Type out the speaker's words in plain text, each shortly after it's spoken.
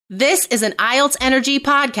This is an IELTS Energy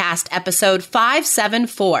Podcast, episode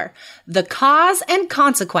 574, The Cause and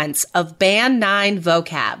Consequence of Band 9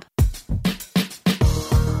 Vocab.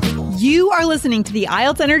 You are listening to the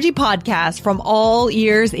IELTS Energy Podcast from All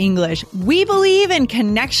Ears English. We believe in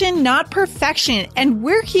connection, not perfection, and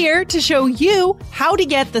we're here to show you how to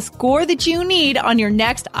get the score that you need on your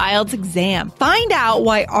next IELTS exam. Find out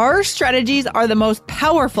why our strategies are the most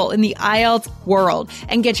powerful in the IELTS world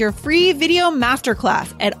and get your free video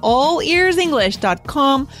masterclass at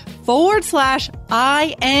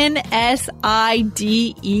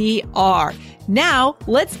allearsenglish.com/INSIDER. Now,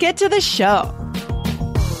 let's get to the show.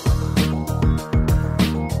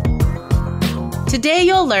 Today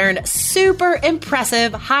you'll learn super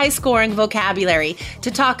impressive, high-scoring vocabulary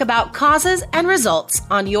to talk about causes and results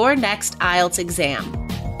on your next IELTS exam.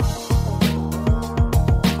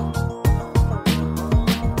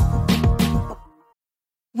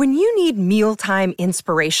 When you need mealtime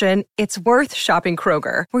inspiration, it's worth shopping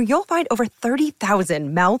Kroger, where you'll find over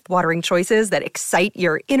 30,000 mouth-watering choices that excite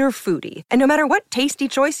your inner foodie. And no matter what tasty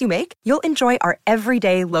choice you make, you'll enjoy our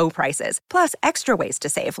everyday low prices, plus extra ways to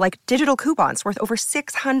save, like digital coupons worth over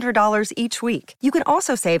 $600 each week. You can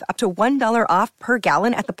also save up to $1 off per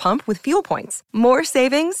gallon at the pump with fuel points. More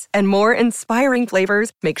savings and more inspiring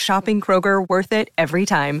flavors make shopping Kroger worth it every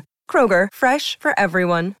time. Kroger, fresh for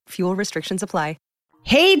everyone. Fuel restrictions apply.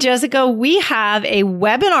 Hey, Jessica, we have a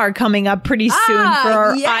webinar coming up pretty soon for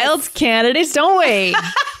our IELTS candidates, don't we?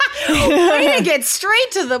 We're going to get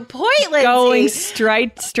straight to the point, Lindsay. Going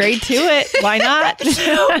straight to it. Why not?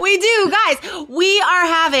 We do, guys. We are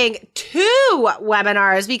having 2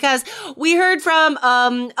 webinars because we heard from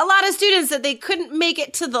a lot of students that they couldn't make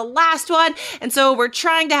it to the last one. And so we're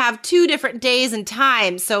trying to have 2 different days and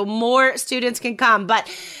times so more students can come. But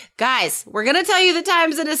guys, we're going to tell you the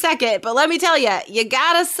times in a second, but let me tell you, you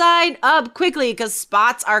got to sign up quickly because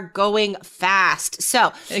spots are going fast.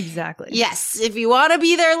 So, exactly. Yes, if you want to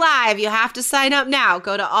be there live, you have to sign up now.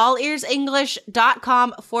 Go to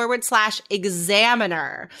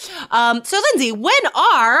allearsenglish.com/examiner. So, Lindsay, when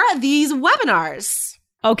are these webinars?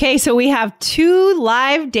 Okay, so we have 2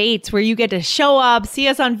 live dates where you get to show up, see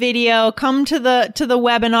us on video, come to the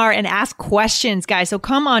webinar and ask questions, guys. So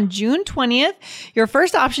come on June 20th. Your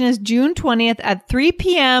first option is June 20th at 3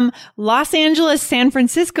 p.m. Los Angeles, San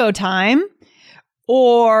Francisco time,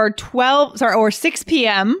 or 6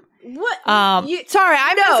 p.m. What? Sorry,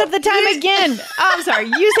 I messed up the time again. I'm sorry.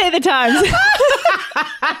 You say the times.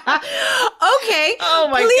 Okay. Oh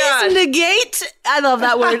my God. Please God. negate. I love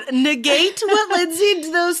that word. Negate what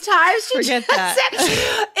Lindsay those times. Forget that.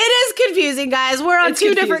 It is confusing, guys. We're on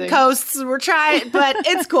 2 different coasts. We're trying, but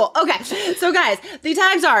it's cool. Okay. So, guys, the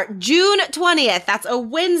times are June 20th. That's a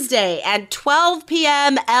Wednesday at 12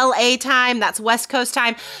 p.m. LA time. That's West Coast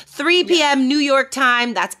time. 3 p.m. New York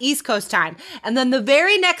time. That's East Coast time. And then the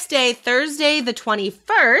very next day, Thursday, the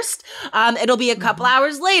 21st, it'll be a couple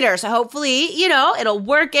hours later. So hopefully, it'll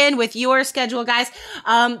work in with your schedule, guys.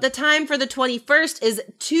 The time for the 21st is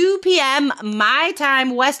 2 p.m. my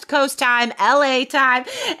time, West Coast time, LA time.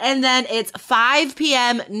 And then it's 5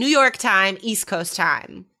 p.m. New York time, East Coast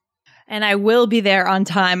time. And I will be there on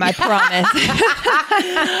time, I promise.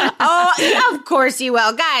 Oh, yeah, of course you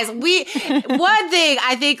will. Guys, one thing,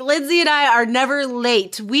 I think Lindsay and I are never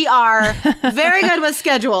late. We are very good with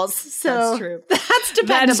schedules. So that's true. That's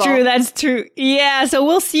dependable. That's true. Yeah, so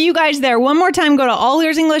we'll see you guys there. One more time, go to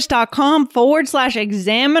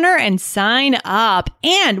allearsenglish.com/examiner and sign up.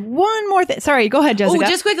 And one more thing. Sorry, go ahead, Jessica. Oh,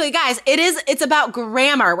 just quickly, guys, it's about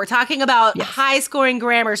grammar. We're talking about high-scoring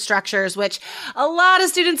grammar structures, which a lot of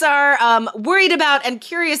students are worried about and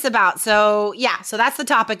curious about. So that's the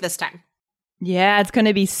topic this time. Yeah, it's going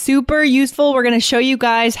to be super useful. We're going to show you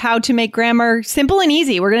guys how to make grammar simple and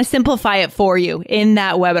easy. We're going to simplify it for you in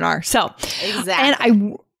that webinar. So, exactly. And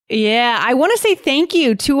I want to say thank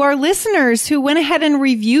you to our listeners who went ahead and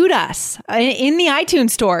reviewed us in the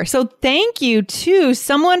iTunes store. So thank you to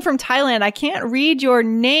someone from Thailand. I can't read your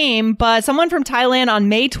name, but someone from Thailand on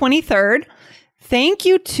May 23rd. Thank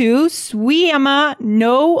you to Swiyama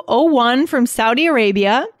No 01 from Saudi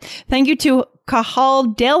Arabia. Thank you to Kahal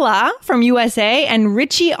Dela from USA and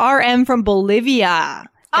Richie RM from Bolivia.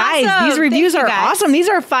 Awesome. Guys, these reviews are awesome. These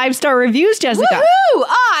are 5-star reviews, Jessica. Woohoo!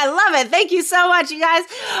 Oh, I love it. Thank you so much, you guys.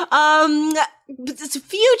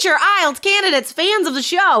 future IELTS candidates, fans of the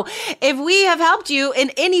show, if we have helped you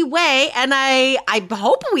in any way, and I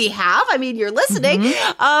hope we have. I mean, you're listening.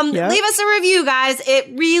 Leave us a review, guys.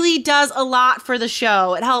 It really does a lot for the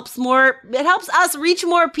show. It helps us reach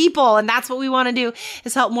more people, and that's what we want to do,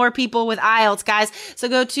 is help more people with IELTS, guys. So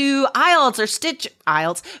go to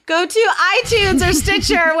go to iTunes or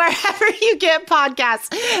Stitcher, wherever you get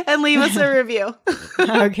podcasts, and leave us a review.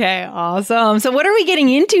 Okay, awesome. So what are we getting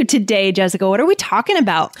into today, Jessica? What are we talking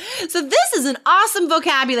about? So this is an awesome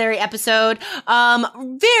vocabulary episode.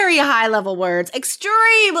 Very high level words,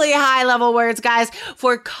 extremely high level words, guys,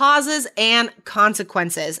 for causes and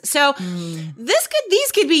consequences. So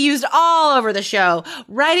these could be used all over the show.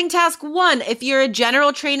 Writing task 1, if you're a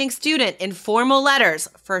general training student in formal letters,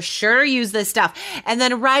 for sure use this stuff. And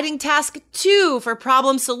then writing task 2 for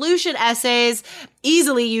problem solution essays,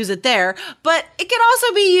 easily use it there, but it can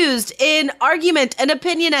also be used in argument and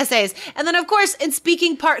opinion essays. And then, of course, in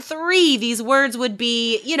speaking part 3, these words would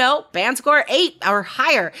be, band score 8 or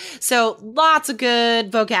higher. So lots of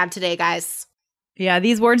good vocab today, guys. Yeah,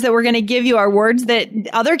 these words that we're going to give you are words that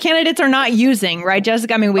other candidates are not using, right,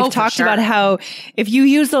 Jessica? I mean, we've talked about how if you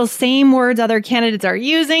use those same words other candidates are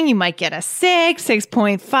using, you might get a 6,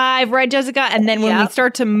 6.5, right, Jessica? And then when we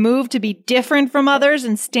start to move to be different from others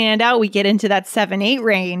and stand out, we get into that 7, 8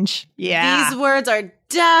 range. Yeah. These words are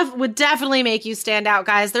would definitely make you stand out,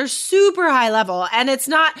 guys. They're super high level, and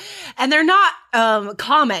they're not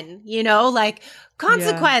common, like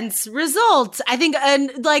consequence, result. I think,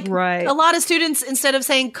 and a lot of students, instead of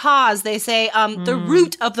saying cause, they say the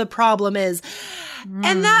root of the problem is.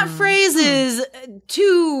 And that phrase is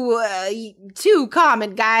too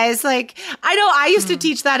common, guys. Like, I know I used to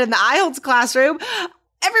teach that in the IELTS classroom.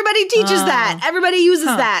 Everybody teaches that. Everybody uses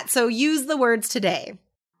that. So use the words today.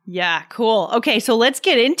 Yeah, cool. Okay, so let's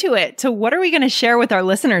get into it. So what are we going to share with our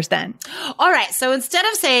listeners then? All right. So instead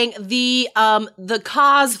of saying the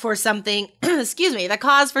cause for something, the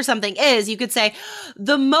cause for something is, you could say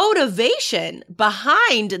the motivation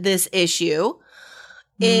behind this issue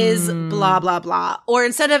is blah, blah, blah. Or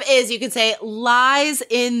instead of is, you could say lies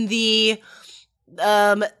in the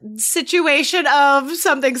situation of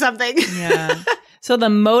something. Yeah. So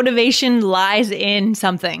the motivation lies in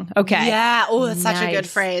something. Okay. Yeah. Oh, that's such a good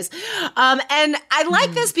phrase. And I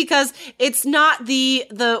like this because it's not the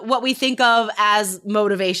what we think of as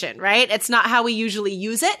motivation, right? It's not how we usually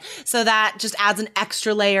use it. So that just adds an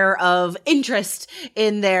extra layer of interest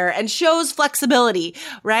in there and shows flexibility,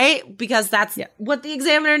 right? Because that's what the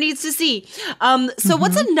examiner needs to see. So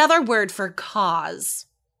what's another word for cause?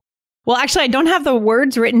 Well, actually, I don't have the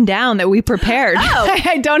words written down that we prepared. Oh.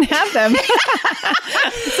 I don't have them.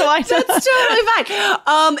 That's totally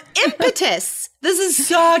fine. Impetus. This is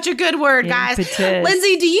such a good word, guys. Impetus.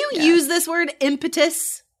 Lindsay, do you use this word,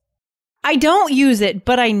 impetus? I don't use it,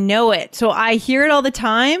 but I know it. So I hear it all the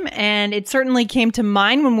time, and it certainly came to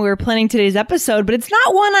mind when we were planning today's episode, but it's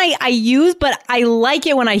not one I use, but I like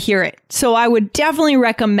it when I hear it. So I would definitely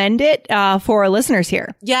recommend it for our listeners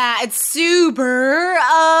here. Yeah, it's super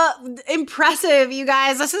impressive, you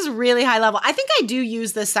guys. This is really high level. I think I do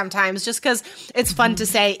use this sometimes just because it's fun to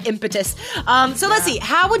say impetus. So let's see.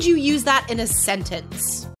 How would you use that in a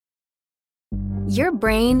sentence? Your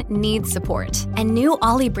brain needs support, and new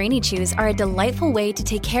Ollie Brainy Chews are a delightful way to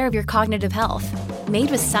take care of your cognitive health.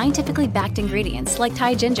 Made with scientifically backed ingredients like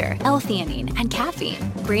Thai ginger, L-theanine, and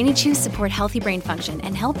caffeine, Brainy Chews support healthy brain function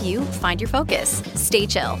and help you find your focus, stay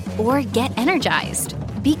chill, or get energized.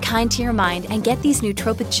 Be kind to your mind and get these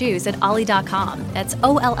nootropic chews at ollie.com. That's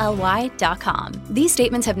OLLY.com. These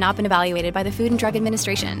statements have not been evaluated by the Food and Drug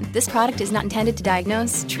Administration. This product is not intended to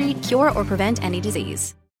diagnose, treat, cure, or prevent any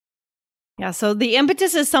disease. Yeah, so the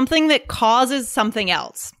impetus is something that causes something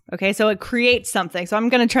else. Okay, so it creates something. So I'm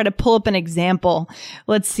going to try to pull up an example.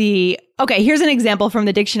 Let's see. Okay, here's an example from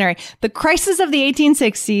the dictionary. The crisis of the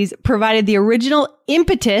 1860s provided the original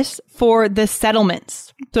impetus for the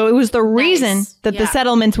settlements. So it was the reason that the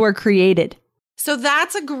settlements were created. So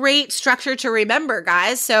that's a great structure to remember,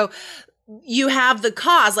 guys. So you have the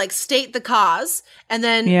cause, like state the cause, and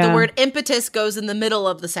then the word impetus goes in the middle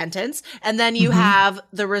of the sentence, and then you have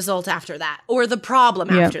the result after that, or the problem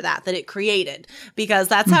after that it created, because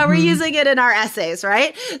that's how we're using it in our essays,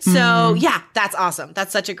 right? So yeah, that's awesome.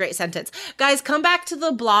 That's such a great sentence. Guys, come back to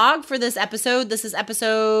the blog for this episode. This is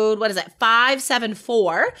episode,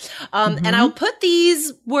 574. And I'll put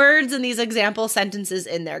these words and these example sentences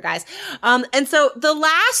in there, guys. And so the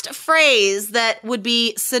last phrase that would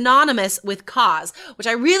be synonymous with cause, which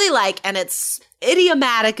I really like, and it's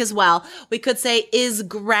idiomatic as well. We could say is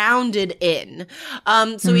grounded in.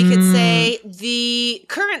 So we could say the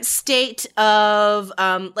current state of,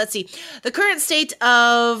 the current state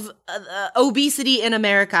of obesity in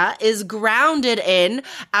America is grounded in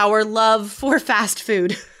our love for fast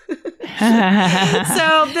food.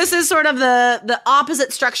 So this is sort of the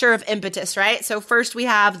opposite structure of impetus, right? So first we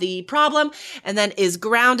have the problem, and then is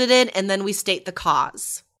grounded in, and then we state the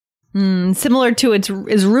cause. Similar to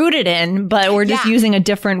is rooted in, but we're just using a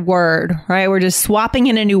different word, right? We're just swapping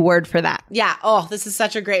in a new word for that. Yeah. Oh, this is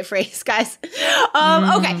such a great phrase, guys.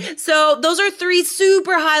 Okay. So those are three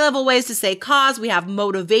super high level ways to say cause. We have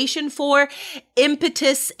motivation for,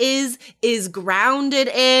 impetus is grounded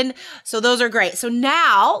in. So those are great. So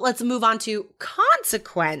now let's move on to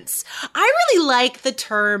consequence. I really like the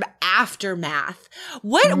term aftermath.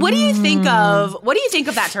 What do you think of? What do you think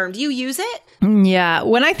of that term? Do you use it? Yeah.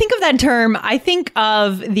 When I think of that term, I think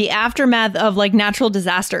of the aftermath of like natural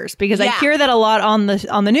disasters, because I hear that a lot on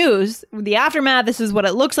the news. The aftermath, this is what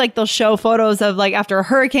it looks like. They'll show photos of like after a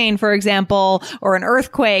hurricane, for example, or an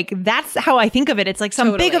earthquake. That's how I think of it. It's like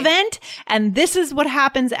some big event, and this is what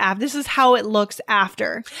happens after. This is how it looks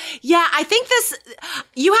after. Yeah, I think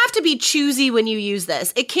you have to be choosy when you use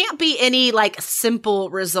this. It can't be any like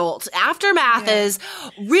simple result. Aftermath is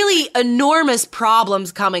really enormous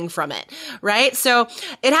problems coming from it, right? So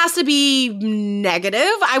it has to be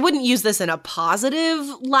negative. I wouldn't use this in a positive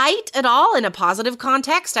light at all, in a positive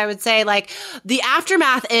context. I would say like the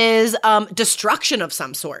aftermath is destruction of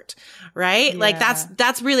some sort, right? Yeah. Like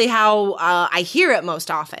that's really how I hear it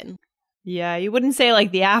most often. Yeah, you wouldn't say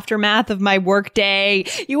like the aftermath of my work day.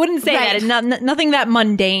 You wouldn't say that. Nothing that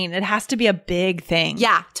mundane. It has to be a big thing.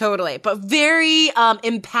 Yeah, totally. But very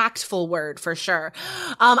impactful word for sure.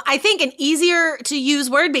 I think an easier to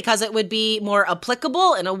use word, because it would be more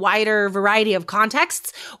applicable in a wider variety of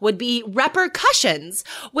contexts, would be repercussions,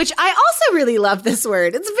 which I also really love this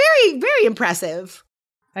word. It's very, very impressive.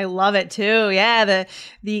 I love it too. Yeah.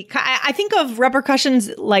 I think of repercussions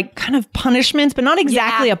like kind of punishments, but not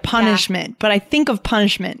exactly a punishment, but I think of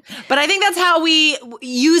punishment. But I think that's how we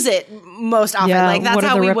use it most often. Yeah, like that's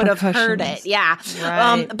how we would have heard it. Yeah.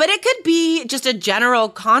 Right. But it could be just a general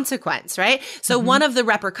consequence, right? So one of the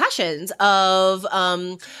repercussions of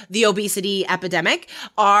the obesity epidemic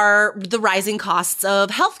are the rising costs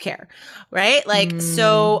of healthcare, right? Like,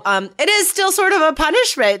 so it is still sort of a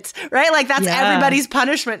punishment, right? Like that's everybody's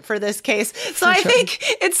punishment for this case. So I think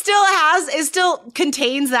it still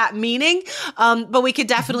contains that meaning, but we could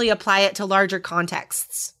definitely apply it to larger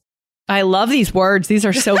contexts. I love these words. These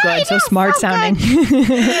are so good. So smart sounding.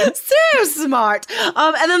 So smart.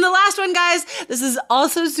 And then the last one, guys, this is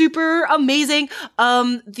also super amazing.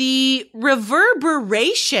 The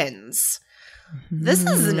reverberations. This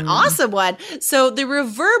is an awesome one. So the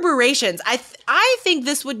reverberations, I think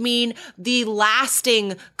this would mean the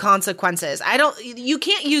lasting consequences. You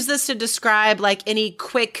can't use this to describe like any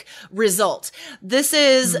quick result. This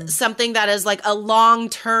is something that is like a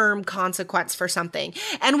long-term consequence for something.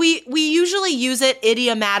 And we usually use it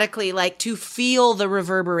idiomatically, like to feel the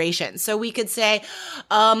reverberations. So we could say,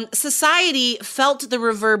 society felt the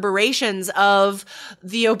reverberations of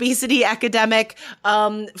the obesity epidemic,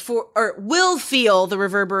 will feel the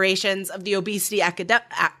reverberations of the obesity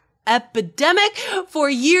epidemic for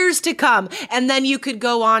years to come. And then you could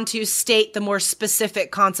go on to state the more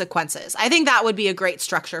specific consequences. I think that would be a great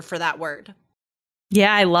structure for that word.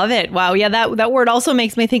 Yeah, I love it. Wow. Yeah, that word also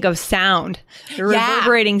makes me think of sound. The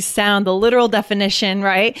reverberating sound, the literal definition,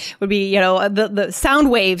 right, would be, the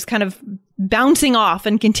sound waves kind of bouncing off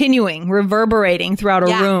and continuing, reverberating throughout a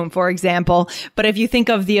room, for example. But if you think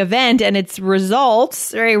of the event and its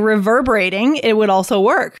results, right, reverberating, it would also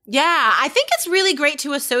work. Yeah, I think it's really great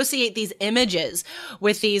to associate these images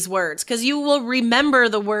with these words, because you will remember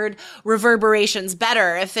the word reverberations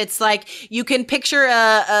better if it's like you can picture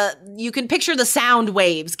the sound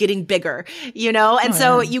waves getting bigger, and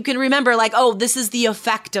so you can remember like, oh, this is the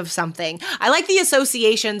effect of something. I like the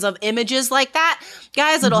associations of images like that.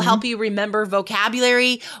 Guys, it'll help you remember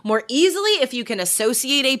vocabulary more easily if you can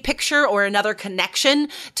associate a picture or another connection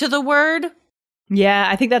to the word. Yeah,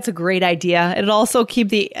 I think that's a great idea. It'll also keep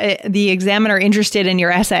the examiner interested in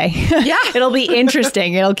your essay. Yeah. It'll be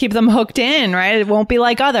interesting. It'll keep them hooked in, right? It won't be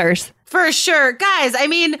like others. For sure. Guys, I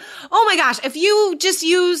mean, oh my gosh, if you just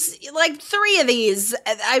use like 3 of these,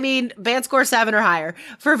 I mean, band score 7 or higher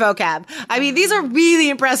for vocab. I mean, these are really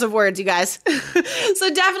impressive words, you guys.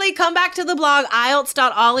 So definitely come back to the blog,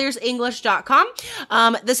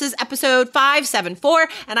 IELTS.Ollier'sEnglish.com. This is episode 574,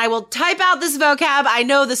 and I will type out this vocab. I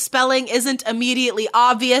know the spelling isn't immediately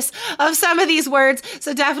obvious of some of these words,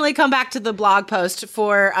 so definitely come back to the blog post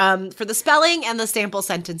for the spelling and the sample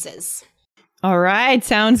sentences. All right.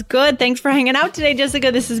 Sounds good. Thanks for hanging out today,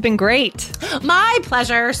 Jessica. This has been great. My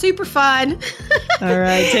pleasure. Super fun. All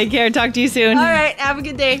right. Take care. Talk to you soon. All right. Have a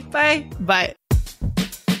good day. Bye. Bye.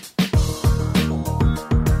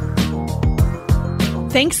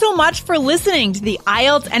 Thanks so much for listening to the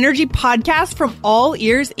IELTS Energy Podcast from All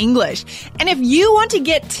Ears English. And if you want to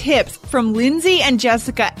get tips from Lindsay and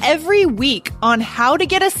Jessica every week on how to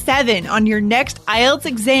get a 7 on your next IELTS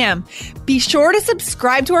exam, be sure to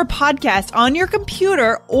subscribe to our podcast on your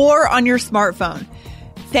computer or on your smartphone.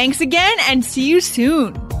 Thanks again and see you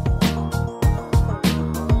soon.